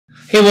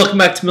Hey, welcome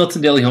back to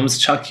Milton Daily Homes.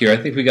 Chuck here. I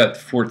think we got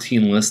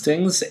 14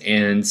 listings,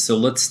 and so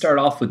let's start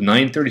off with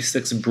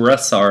 936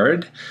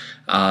 Bressard,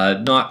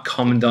 not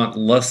Commandant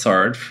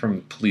Lassard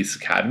from Police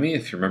Academy,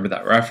 if you remember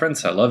that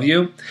reference. I love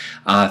you.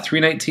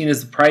 319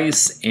 is the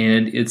price,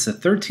 and it's a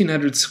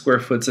 1,300 square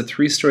foot. It's a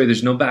three-story.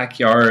 There's no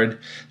backyard.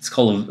 It's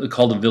called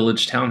a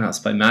village townhouse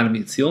by Mattamy.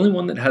 It's the only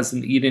one that has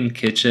an eat-in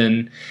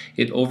kitchen.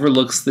 It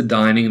overlooks the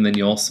dining, and then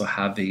you also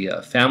have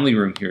a family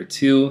room here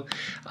too.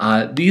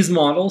 These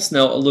models,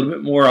 now a little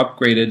bit more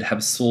upgraded,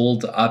 have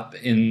sold up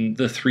in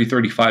the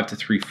 335 to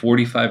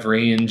 345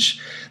 range.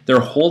 They're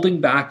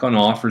holding back on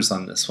offers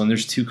on this one.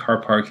 There's two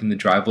car park in the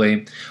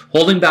driveway,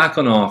 holding back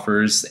on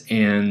offers,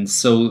 and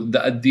so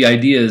the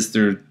idea is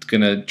they're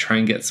gonna try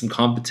and get some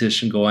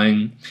competition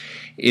going.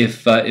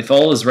 If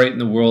all is right in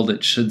the world,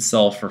 it should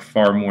sell for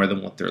far more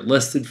than what they're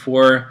listed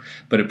for,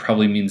 but it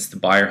probably means the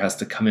buyer has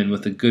to come in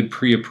with a good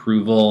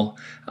pre-approval.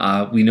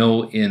 We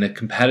know in a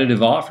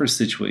competitive offer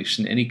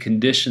situation, any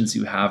conditions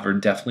you have are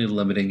definitely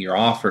limiting your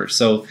offer.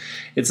 So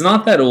it's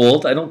not that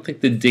old. I don't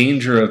think the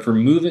danger of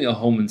removing a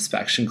home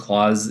inspection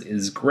clause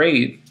is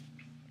great,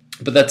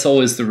 but that's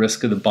always the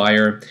risk of the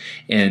buyer.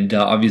 And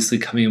obviously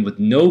coming in with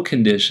no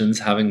conditions,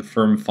 having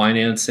firm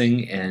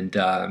financing,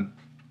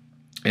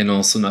 and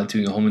also not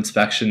doing a home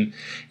inspection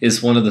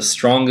is one of the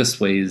strongest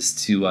ways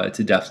to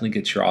definitely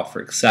get your offer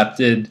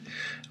accepted,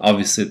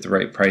 obviously at the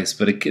right price.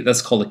 But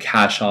that's called a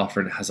cash offer,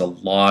 and it has a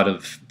lot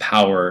of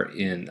power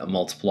in a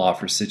multiple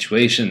offer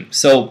situation.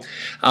 So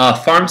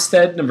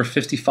Farmstead number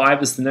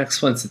 55 is the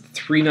next one. It's at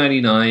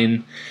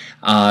 $399.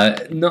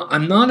 No,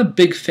 I'm not a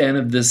big fan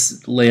of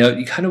this layout.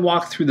 You kind of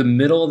walk through the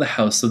middle of the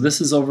house. So this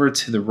is over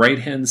to the right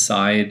hand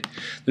side.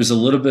 There's a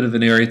little bit of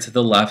an area to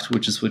the left,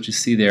 which is what you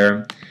see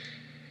there.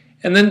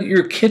 And then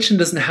your kitchen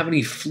doesn't have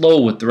any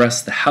flow with the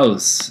rest of the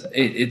house.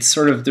 It's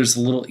sort of, there's a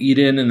little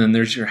eat-in, and then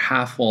there's your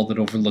half wall that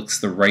overlooks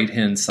the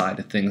right-hand side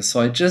of things. So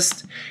it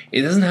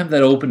doesn't have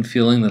that open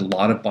feeling that a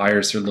lot of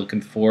buyers are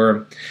looking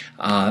for.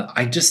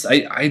 I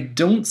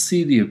don't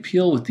see the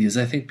appeal with these.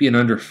 I think being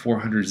under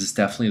 400 is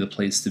definitely the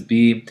place to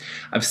be.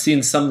 I've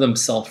seen some of them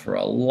sell for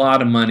a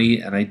lot of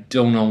money, and I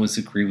don't always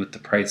agree with the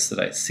price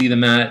that I see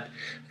them at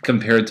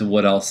compared to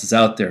what else is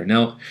out there.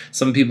 Now,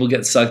 some people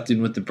get sucked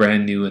in with the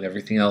brand new and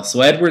everything else.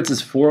 So Edwards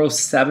is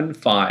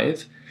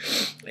 407.5,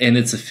 and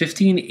it's a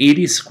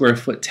 1,580 square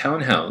foot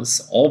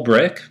townhouse, all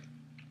brick,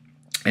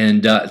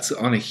 and it's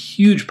on a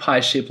huge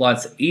pie-shaped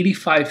lot. It's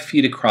 85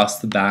 feet across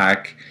the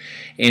back.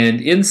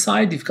 And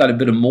inside, you've got a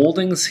bit of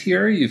moldings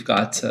here. You've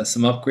got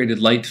some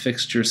upgraded light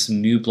fixtures, some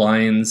new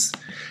blinds.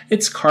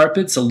 It's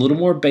carpet's a little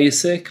more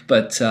basic,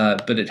 but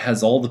it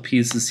has all the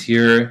pieces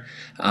here.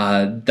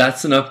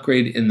 That's an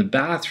upgrade in the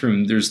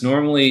bathroom. There's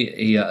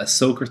normally a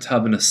soaker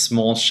tub and a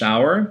small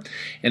shower,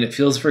 and it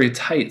feels very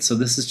tight. So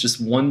this is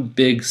just one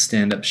big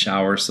stand-up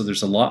shower, so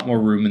there's a lot more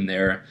room in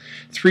there.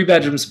 3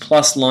 bedrooms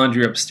plus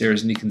laundry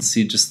upstairs, and you can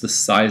see just the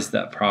size of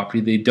that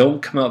property. They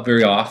don't come out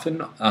very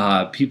often.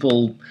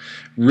 People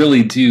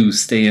really do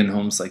stay in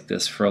homes like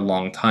this for a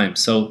long time.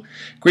 So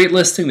great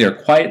listing there.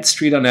 Quiet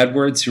street on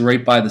Edwards. You're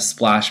right by the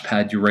splash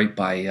pad. You're right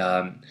by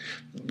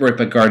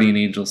Guardian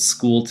Angels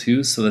School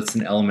too. So that's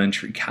an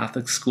elementary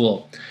Catholic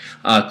school.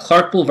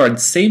 Clark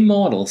Boulevard, same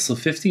model, so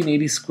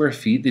 1,580 square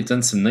feet. They've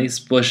done some nice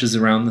bushes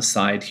around the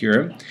side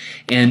here,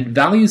 and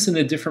value's in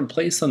a different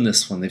place on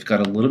this one. They've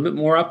got a little bit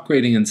more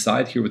upgrading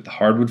inside here with the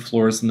hardwood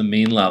floors on the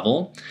main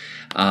level.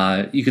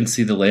 You can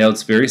see the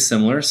layout's very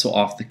similar. So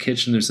off the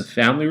kitchen there's a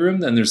family room.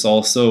 Then there's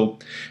also,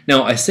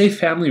 now I say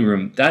family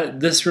room,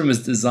 this room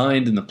is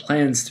designed in the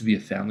plans to be a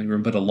family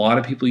room, but a lot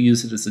of people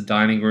use it as a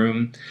dining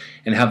room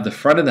and have the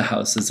front of the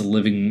house as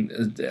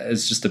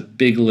as just a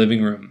big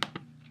living room.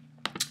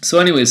 So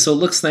anyway, so it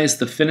looks nice.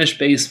 The finished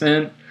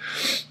basement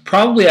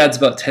probably adds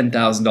about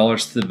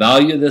 $10,000 to the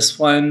value of this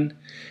one.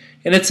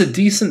 And it's a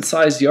decent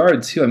sized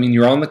yard too. I mean,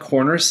 you're on the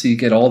corner, so you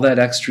get all that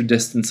extra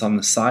distance on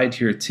the side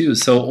here too.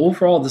 So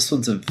overall, this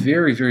one's a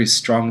very, very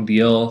strong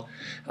deal.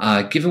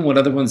 Given what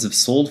other ones have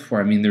sold for,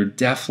 I mean, they're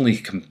definitely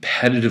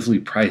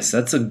competitively priced.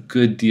 That's a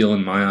good deal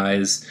in my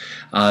eyes.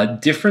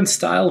 Different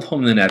style of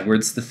home than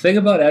Edwards. The thing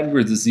about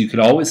Edwards is you could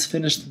always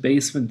finish the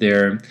basement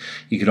there.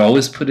 You could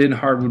always put in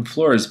hardwood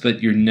floors,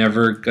 but you're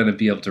never going to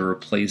be able to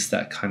replace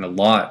that kind of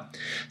lot.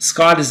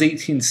 Scott is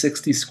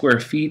 1,860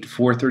 square feet.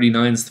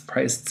 439 is the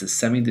price. It's a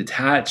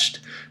semi-detached.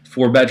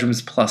 4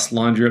 bedrooms plus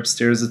laundry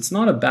upstairs. It's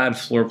not a bad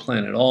floor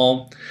plan at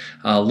all.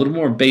 A little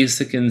more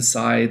basic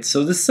inside.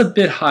 So this is a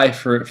bit high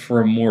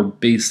for a more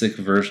basic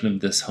version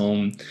of this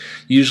home.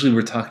 Usually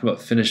we're talking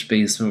about finished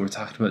basement. We're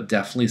talking about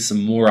definitely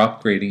some more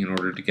upgrading in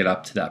order to get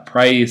up to that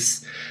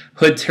price.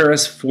 Hood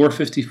Terrace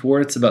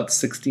 454. It's about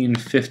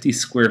 1,650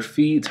 square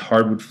feet.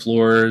 Hardwood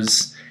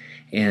floors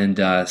and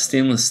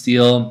stainless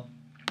steel.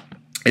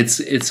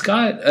 It's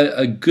got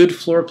a good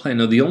floor plan.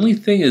 Now the only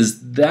thing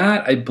is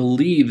that I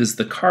believe is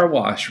the car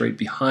wash right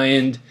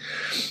behind.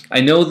 I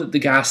know that the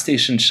gas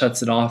station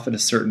shuts it off at a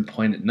certain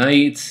point at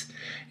night.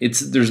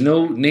 There's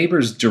no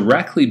neighbors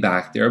directly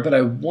back there, but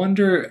I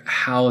wonder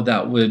how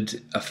that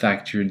would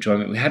affect your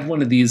enjoyment. We had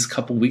one of these a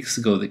couple weeks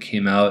ago that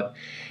came out,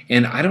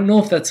 And I don't know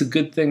if that's a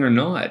good thing or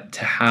not,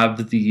 to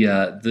have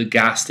the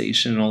gas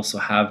station and also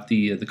have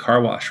the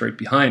car wash right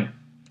behind.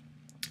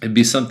 It'd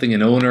be something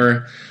an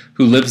owner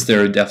who lives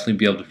there would definitely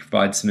be able to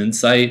provide some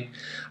insight.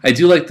 I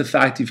do like the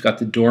fact you've got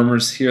the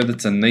dormers here.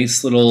 That's a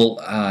nice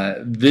little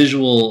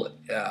visual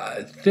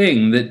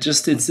thing that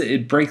just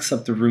it breaks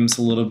up the rooms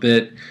a little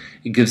bit.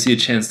 It gives you a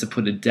chance to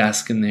put a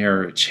desk in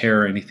there or a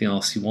chair or anything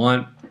else you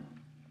want.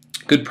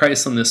 Good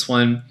price on this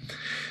one.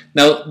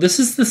 Now, this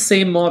is the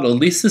same model, at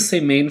least the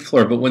same main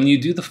floor, but when you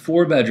do the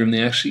 4-bedroom,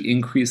 they actually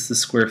increase the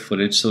square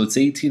footage, so it's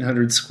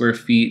 1,800 square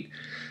feet.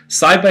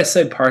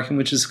 Side-by-side parking,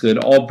 which is good.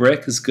 All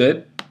brick is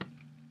good.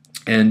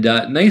 And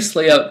nice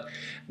layout.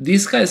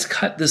 These guys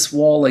cut this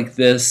wall like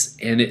this,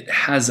 and it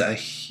has a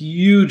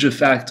huge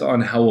effect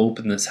on how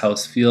open this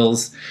house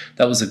feels.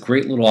 That was a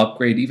great little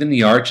upgrade. Even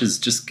the arches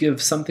just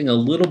give something a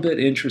little bit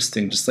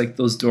interesting, just like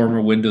those dormer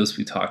windows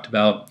we talked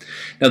about.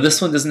 Now,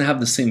 this one doesn't have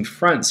the same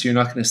front, so you're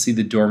not going to see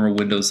the dormer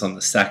windows on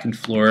the second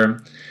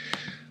floor.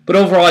 But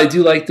overall, I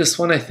do like this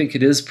one. I think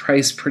it is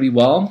priced pretty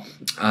well.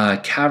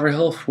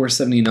 Caverhill,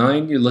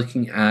 $479. You're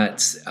looking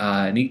at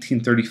an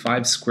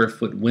 1835 square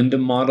foot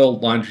Wyndham model.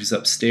 Laundry's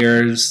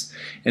upstairs,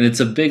 and it's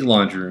a big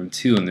laundry room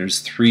too. And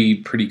there's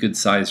 3 pretty good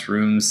sized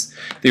rooms.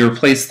 They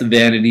replaced the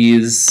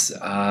vanities.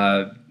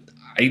 I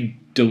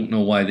don't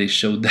know why they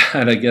showed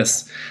that. I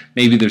guess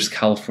maybe there's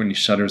California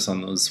shutters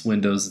on those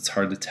windows. It's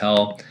hard to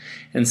tell,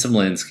 and some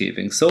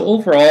landscaping. So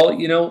overall,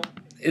 you know,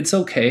 it's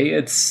okay.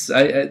 It's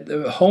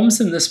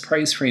homes in this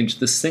price range.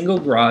 The single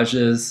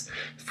garages,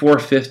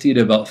 $450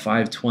 to about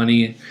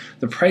 $520.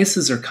 The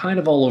prices are kind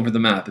of all over the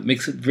map. It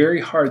makes it very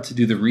hard to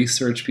do the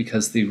research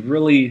because they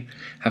really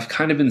have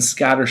kind of been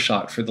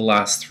scattershot for the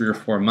last 3 or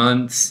 4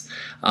 months.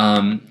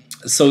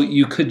 So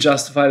you could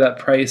justify that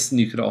price, and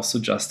you could also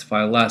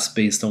justify less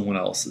based on what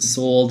else is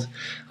sold.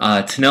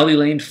 Tonelli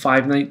Lane,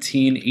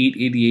 $519,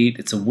 $888.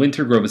 It's a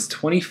Winter Grove. It's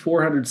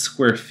 2,400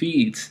 square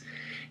feet,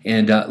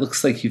 and it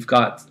looks like you've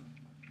got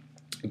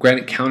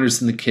granite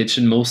counters in the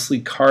kitchen, mostly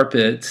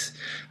carpet,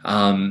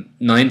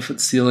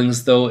 9-foot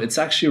ceilings, though it's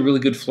actually a really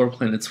good floor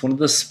plan. It's one of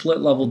the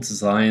split-level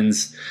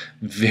designs,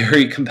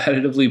 very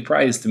competitively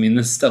priced. I mean,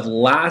 this stuff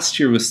last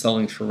year was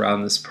selling for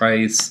around this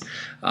price.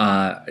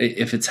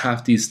 If it's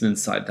half decent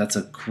inside, that's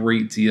a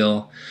great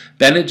deal.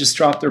 Bennett just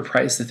dropped their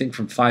price, I think,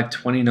 from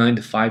 $529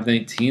 to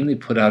 $519. They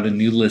put out a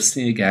new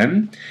listing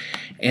again.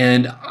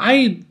 And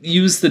I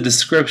use the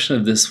description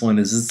of this one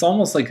as it's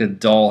almost like a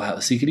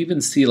dollhouse. You can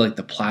even see like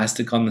the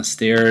plastic on the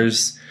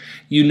stairs.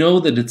 You know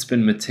that it's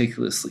been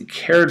meticulously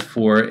cared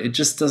for. It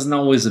just doesn't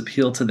always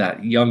appeal to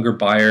that younger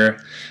buyer.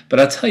 But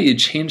I'll tell you,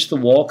 change the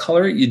wall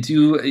color.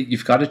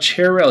 You've got a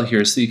chair rail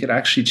here, so you could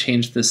actually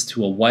change this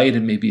to a white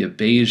and maybe a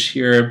beige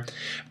here.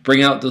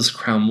 Bring out those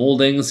crown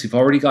moldings. You've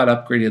already got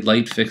upgraded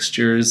light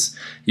fixtures.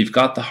 You've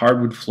got the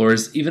hardwood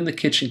floors. Even the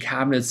kitchen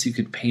cabinets you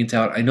could paint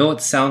out. I know it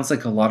sounds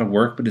like a lot of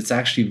work, but it's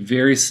actually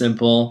very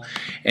simple,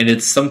 and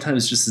it's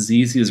sometimes just as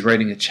easy as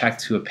writing a check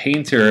to a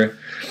painter.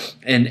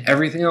 And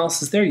everything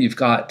else is there. You've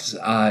got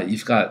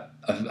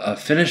a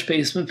finished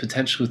basement,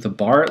 potentially with a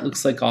bar, it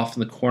looks like, off in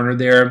the corner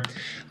there.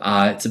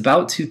 It's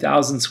about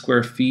 2,000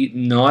 square feet,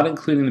 not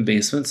including the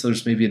basement, so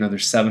there's maybe another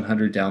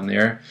 700 down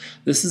there.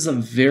 This is a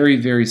very,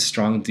 very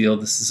strong deal.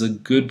 This is a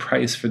good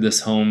price for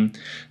this home.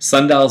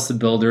 Sundial's the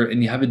builder,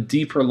 and you have a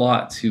deeper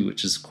lot too,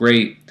 which is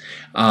great.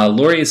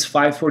 Laurier is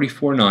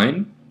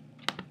 $544.9,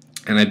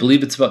 and I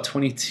believe it's about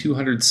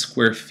 2,200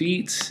 square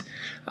feet.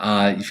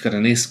 You've got a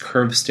nice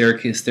curved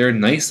staircase there,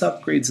 nice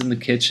upgrades in the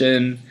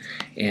kitchen,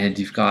 and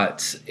you've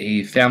got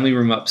a family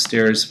room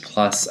upstairs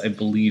plus, I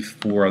believe,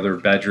 4 other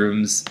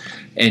bedrooms,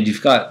 and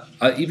you've got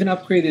even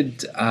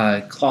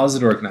upgraded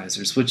closet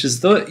organizers, which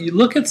is you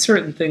look at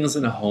certain things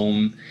in a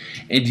home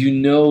and you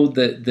know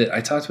that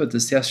I talked about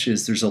this yesterday,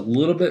 is there's a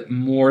little bit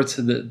more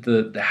to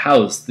the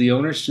house. The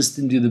owners just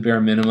didn't do the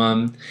bare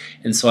minimum,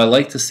 and so I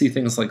like to see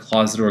things like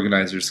closet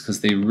organizers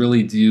because they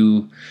really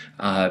do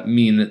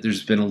mean that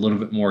there's been a little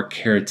bit more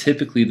care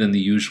typically than the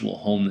usual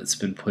home that's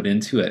been put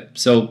into it.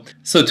 So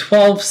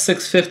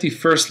 12,650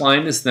 first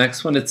line is the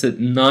next one. It's at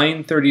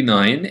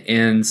 $939,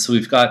 and so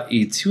we've got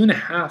a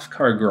 2.5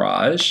 car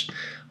garage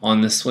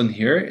on this one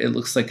here. It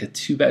looks like a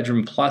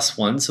 2-bedroom plus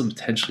one, so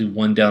potentially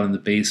one down in the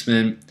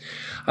basement.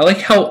 I like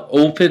how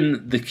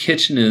open the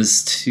kitchen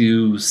is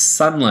to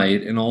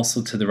sunlight and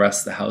also to the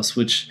rest of the house,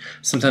 which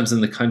sometimes in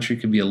the country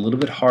can be a little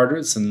bit harder.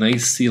 It's a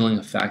nice ceiling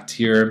effect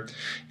here.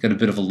 Got a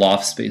bit of a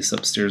loft space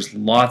upstairs,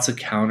 lots of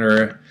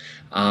counter.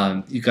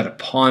 You've got a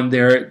pond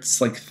there.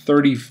 It's like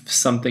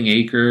 30-something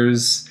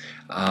acres.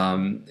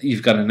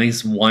 You've got a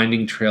nice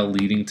winding trail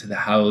leading to the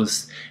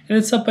house, and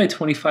it's up by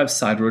 25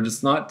 side road.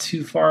 It's not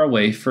too far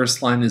away.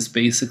 First line is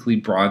basically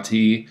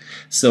Bronte,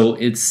 so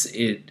it's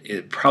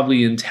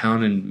probably in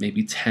town in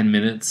maybe 10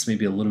 minutes,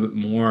 maybe a little bit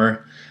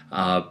more.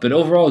 But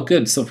overall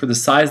good. So for the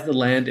size of the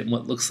land and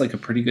what looks like a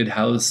pretty good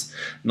house,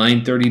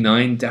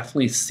 $939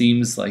 definitely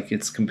seems like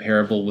it's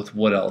comparable with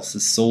what else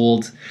is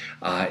sold.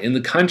 In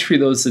the country,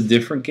 though, it's a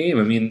different game.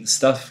 I mean,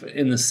 stuff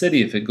in the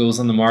city, if it goes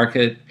on the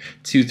market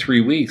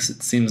 2-3 weeks,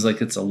 it seems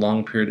like it's a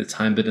long period of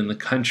time. But in the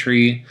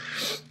country,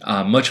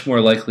 much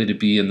more likely to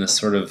be in the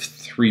sort of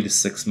 3 to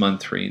 6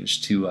 month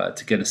range to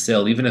get a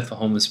sale, even if a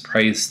home is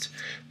priced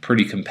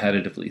pretty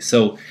competitively.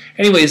 So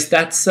anyways,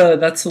 that's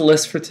the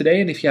list for today,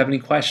 and if you have any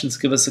questions,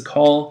 give us a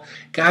call.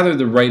 Gather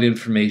the right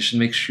information,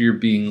 make sure you're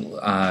being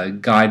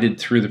guided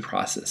through the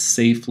process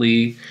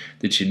safely,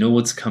 that you know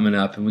what's coming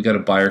up, and we got a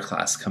buyer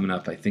class coming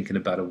up, I think, in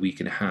about a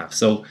week and a half.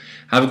 So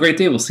have a great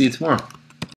day. We'll see you tomorrow.